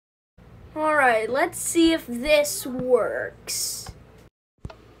Alright, let's see if this works.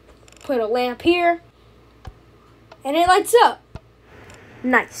 Put a lamp here, and it lights up.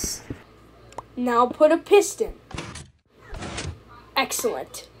 Nice. Now put a piston.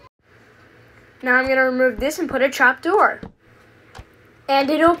 Excellent. Now I'm going to remove this and put a trap door. And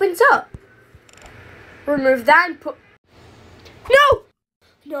it opens up. Remove that and put... No!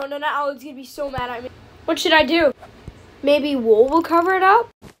 No, Alan's going to be so mad at me. What should I do? Maybe wool will cover it up?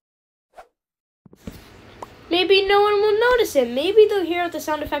 Maybe no one will notice it. Maybe they'll hear the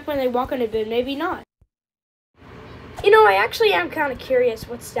sound effect when they walk on it, but maybe not. You know, I actually am kind of curious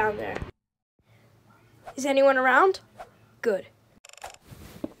what's down there. Is anyone around? Good.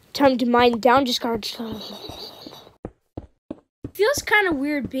 Time to mine down, just guard. Feels kind of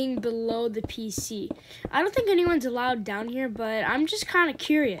weird being below the PC. I don't think anyone's allowed down here, but I'm just kind of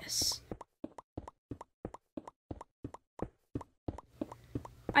curious.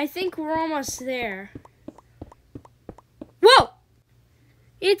 I think we're almost there. Whoa!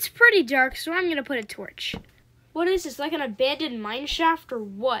 It's pretty dark, so I'm gonna put a torch. What is this, like an abandoned mine shaft or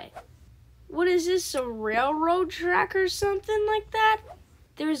what? What is this, a railroad track or something like that?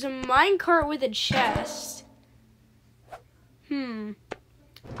 There's a mine cart with a chest.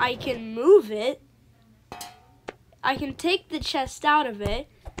 I can move it. I can take the chest out of it.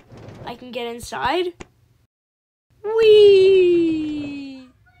 I can get inside. Whee!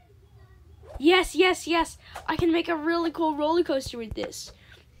 Yes. I can make a really cool roller coaster with this.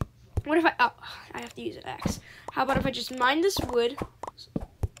 What if I have to use an axe. How about if I just mine this wood?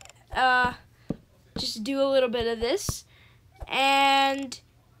 Just do a little bit of this. And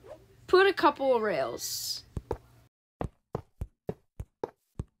put a couple of rails.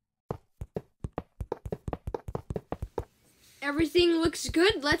 Everything looks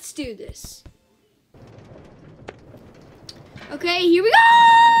good. Let's do this. Okay, here we go!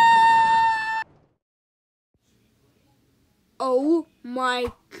 Oh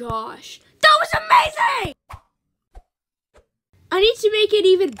my gosh. That was amazing! I need to make an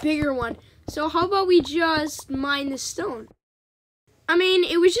even bigger one. So how about we just mine the stone? I mean,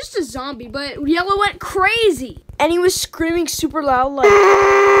 it was just a zombie, but Yellow went crazy. And he was screaming super loud like...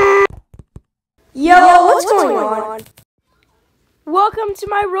 Yellow, what's going on? Welcome to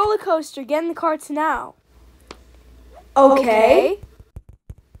my roller coaster. Get in the carts now. Okay.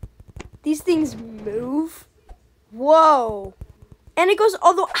 These things move. Whoa. And it goes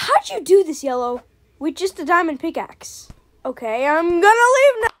all the... How'd you do this, Yellow? With just a diamond pickaxe. Okay, I'm gonna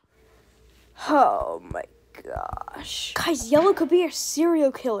leave now. Oh my gosh. Guys, Yellow could be a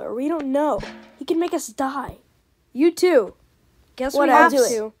serial killer. We don't know. He can make us die. You too. Guess what? I'll do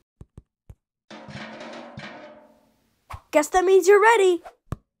it. Guess that means you're ready.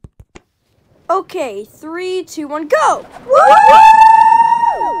 Okay, 3, 2, 1, go! Woo!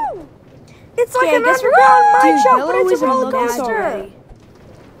 It's like an underground mine shaft, but it's a roller coaster.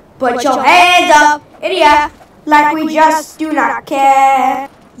 Put your hands up in the air like we just do not care.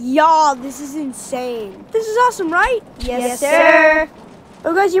 Y'all, this is insane. This is awesome, right? Yes, sir.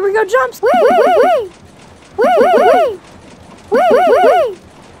 Oh, guys, here we go. Jumps. Wait.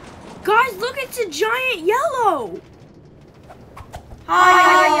 Guys, look, it's a giant yellow.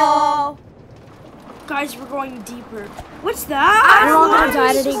 Hi, y'all. Guys, we're going deeper. What's that? We're all gonna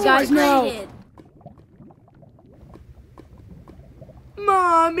die today, guys. No.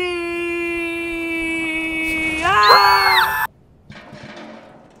 Mommy! Ah!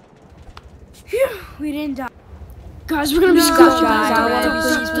 Phew, we didn't die. Guys, we're gonna be stuck.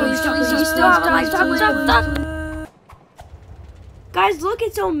 Please stop. Guys, look,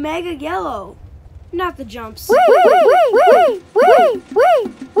 it's Omega Yellow. Not the jumps. Wait.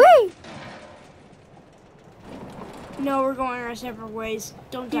 No, we're going our separate ways.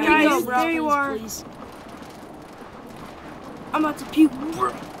 Don't die. Guys, bro. there you are. Please. I'm about to puke.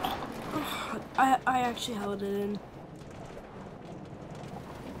 I actually held it in.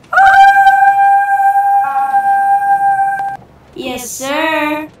 Yes,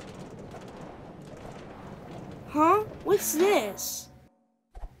 sir. Huh? What's this?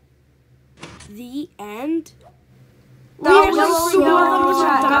 The end? That was so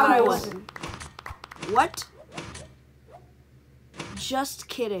What? Just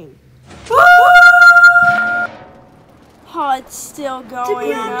kidding. Oh, it's still going. To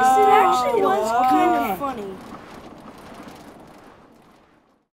be honest, it actually was kind of funny.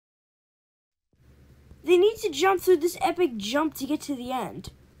 They need to jump through this epic jump to get to the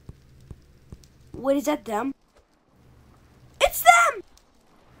end. Wait, is that them? It's them!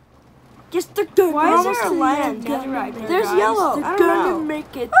 Yes, they're good. Why is there a to line the end. right there, There's guys? Yellow. They're I don't gonna know.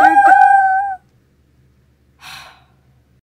 make it.